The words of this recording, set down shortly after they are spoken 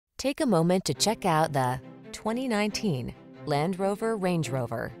Take a moment to check out the 2019 Land Rover Range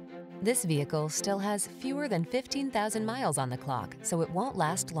Rover. This vehicle still has fewer than 15,000 miles on the clock, so it won't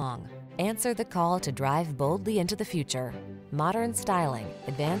last long. Answer the call to drive boldly into the future. Modern styling,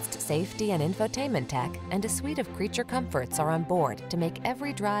 advanced safety and infotainment tech, and a suite of creature comforts are on board to make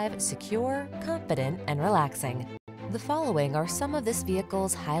every drive secure, confident, and relaxing. The following are some of this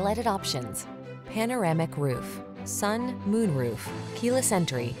vehicle's highlighted options: panoramic roof, sun, moonroof, keyless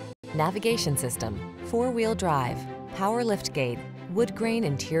entry, navigation system, four-wheel drive, power liftgate, woodgrain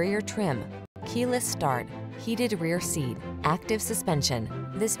interior trim, keyless start, heated rear seat, active suspension.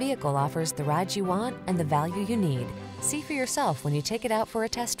 This vehicle offers the ride you want and the value you need. See for yourself when you take it out for a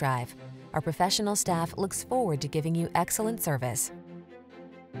test drive. Our professional staff looks forward to giving you excellent service.